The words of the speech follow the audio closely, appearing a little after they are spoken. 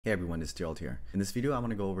Hey everyone, it's Gerald here. In this video, I want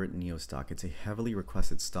to go over NIO stock. It's a heavily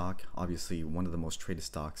requested stock, obviously one of the most traded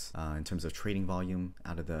stocks in terms of trading volume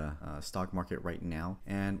out of the stock market right now.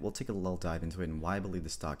 And we'll take a little dive into it and why I believe the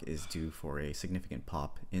stock is due for a significant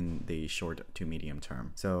pop in the short to medium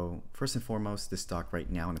term. So first and foremost, this stock right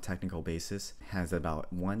now on a technical basis has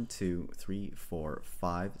about 1, 2, 3, 4,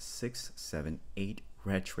 5, 6, 7, 8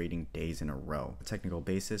 red trading days in a row. A technical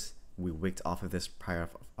basis, we wicked off of this prior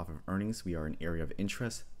off of earnings. We are an area of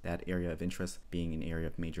interest. That area of interest being an area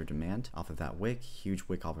of major demand. Off of that wick, huge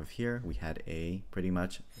wick off of here, we had a pretty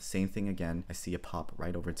much same thing again. I see a pop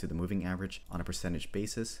right over to the moving average on a percentage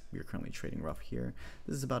basis. We are currently trading rough here.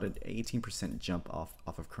 This is about an 18% jump off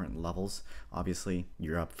of current levels. Obviously,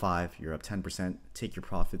 you're up 5, you're up 10%. Take your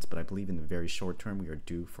profits, but I believe in the very short term, we are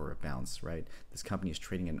due for a bounce, right? This company is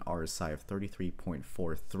trading an RSI of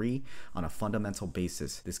 33.43 on a fundamental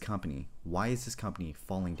basis. This company, why is this company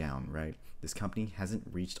falling down, right? This company hasn't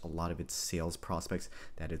reached a lot of its sales prospects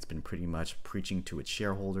that it's been pretty much preaching to its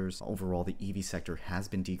shareholders. Overall, the EV sector has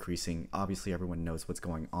been decreasing. Obviously, everyone knows what's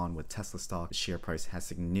going on with Tesla stock. The share price has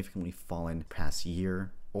significantly fallen past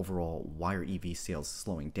year. Overall, why are EV sales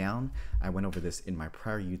slowing down? I went over this in my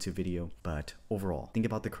prior YouTube video, but overall, think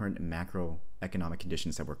about the current macroeconomic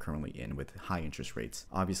conditions that we're currently in with high interest rates.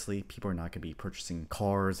 Obviously, people are not going to be purchasing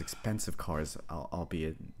cars, expensive cars,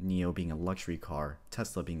 albeit NIO being a luxury car,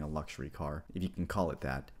 Tesla being a luxury car, if you can call it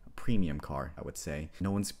that, a premium car, I would say.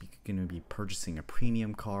 No one's going to be purchasing a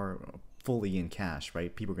premium car fully in cash,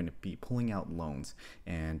 right? People are going to be pulling out loans,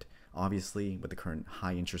 and obviously, with the current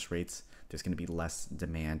high interest rates, there's going to be less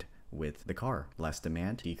demand with the car. Less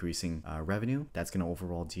demand, decreasing revenue. That's going to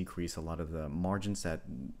overall decrease a lot of the margins that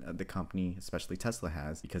the company, especially Tesla,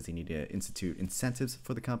 has because they need to institute incentives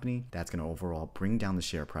for the company. That's going to overall bring down the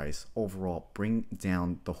share price, overall bring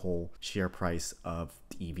down the whole share price of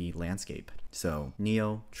the EV landscape. So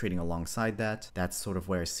NIO trading alongside that, that's sort of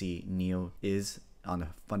where I see NIO is on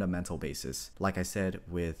a fundamental basis. Like I said,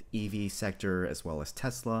 with EV sector as well as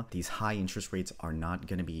Tesla, these high interest rates are not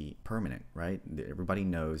going to be permanent, right? Everybody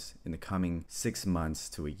knows in the coming 6 months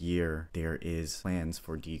to a year, there is plans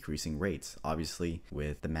for decreasing rates. Obviously,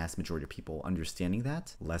 with the mass majority of people understanding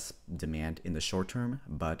that, less demand in the short term,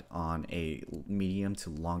 but on a medium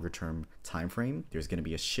to longer term time frame, there's going to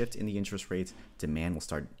be a shift in the interest rates. Demand will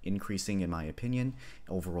start increasing, in my opinion.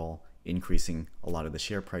 Overall, increasing a lot of the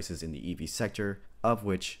share prices in the EV sector, of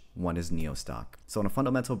which one is NIO stock. So on a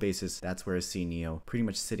fundamental basis, that's where I see NIO pretty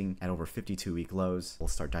much sitting at over 52-week lows. We'll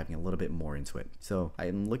start diving a little bit more into it. So I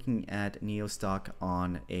am looking at NIO stock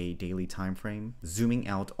on a daily time frame, zooming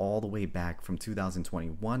out all the way back from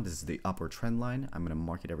 2021. This is the upper trend line. I'm going to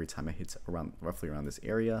mark it every time I hit roughly around this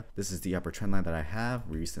area. This is the upper trend line that I have.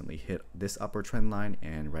 We recently hit this upper trend line,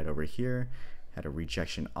 and right over here had a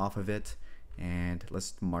rejection off of it. And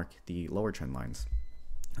let's mark the lower trend lines.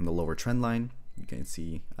 On the lower trend line, you can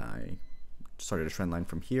see I started a trend line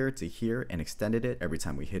from here to here and extended it. Every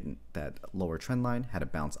time we hit that lower trend line, had a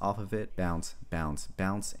bounce off of it, bounce, bounce,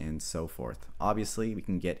 bounce, and so forth. Obviously, we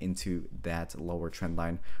can get into that lower trend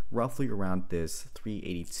line roughly around this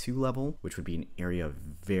 382 level, which would be an area of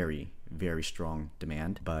very strong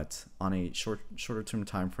demand. But on a shorter term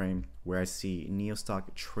time frame, where I see NIO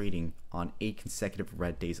stock trading on 8 consecutive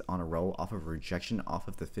red days on a row off of rejection off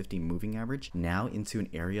of the 50 moving average, now into an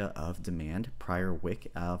area of demand prior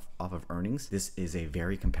wick off of earnings, this is a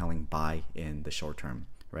very compelling buy in the short term,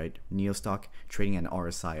 right? NIO stock trading an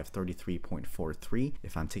RSI of 33.43.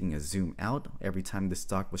 If I'm taking a zoom out, every time this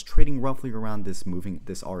stock was trading roughly around this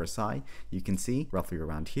RSI, you can see roughly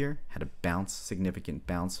around here, had a bounce, significant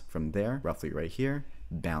bounce from there, roughly right here,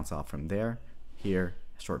 bounce off from there, here,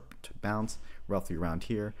 short bounce, roughly around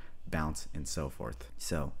here, bounce, and so forth.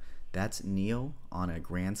 So that's NIO on a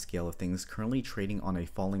grand scale of things, currently trading on a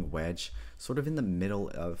falling wedge, sort of in the middle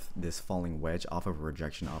of this falling wedge off of a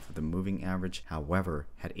rejection off of the moving average. However,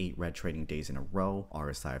 had 8 red trading days in a row,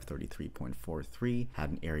 RSI of 33.43, had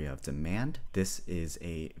an area of demand. This is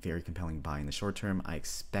a very compelling buy in the short term. I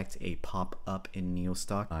expect a pop up in NIO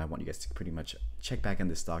stock. I want you guys to pretty much check back on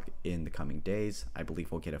this stock in the coming days. I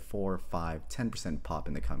believe we'll get a 4, 5, 10% pop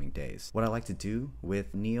in the coming days. What I like to do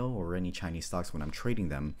with NIO or any Chinese stocks when I'm trading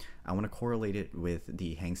them, I want to correlate it with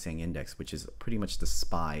the Hang Seng Index, which is pretty much the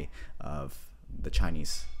SPY of the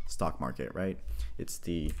Chinese stock market, right? It's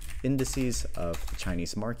the indices of the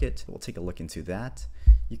Chinese market. We'll take a look into that.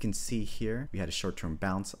 You can see here we had a short-term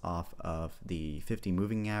bounce off of the 50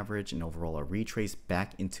 moving average and overall a retrace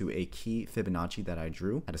back into a key Fibonacci that I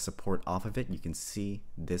drew. Had a support off of it. You can see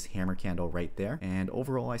this hammer candle right there. And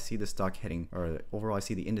overall I see the stock heading, or overall I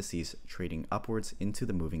see the indices trading upwards into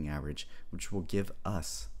the moving average, which will give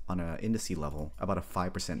us on an indice level about a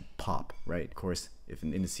 5% pop, right? Of course, if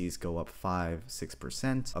an indices go up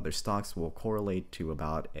 5-6%, other stocks will correlate to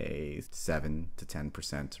about a 7 to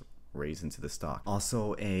 10% raise into the stock.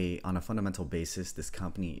 Also, on a fundamental basis, this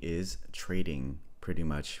company is trading pretty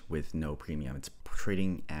much with no premium. It's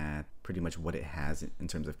trading at pretty much what it has in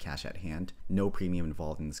terms of cash at hand. No premium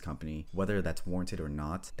involved in this company. Whether that's warranted or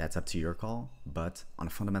not, that's up to your call. But on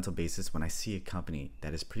a fundamental basis, when I see a company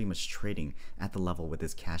that is pretty much trading at the level with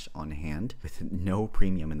its cash on hand, with no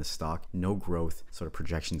premium in the stock, no growth sort of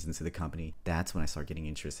projections into the company, that's when I start getting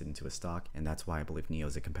interested into a stock. And that's why I believe NIO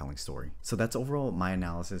is a compelling story. So that's overall my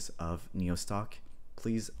analysis of NIO stock.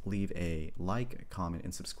 Please leave a like, comment,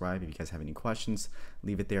 and subscribe. If you guys have any questions,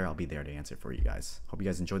 leave it there. I'll be there to answer for you guys. Hope you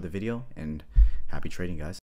guys enjoyed the video, and happy trading, guys.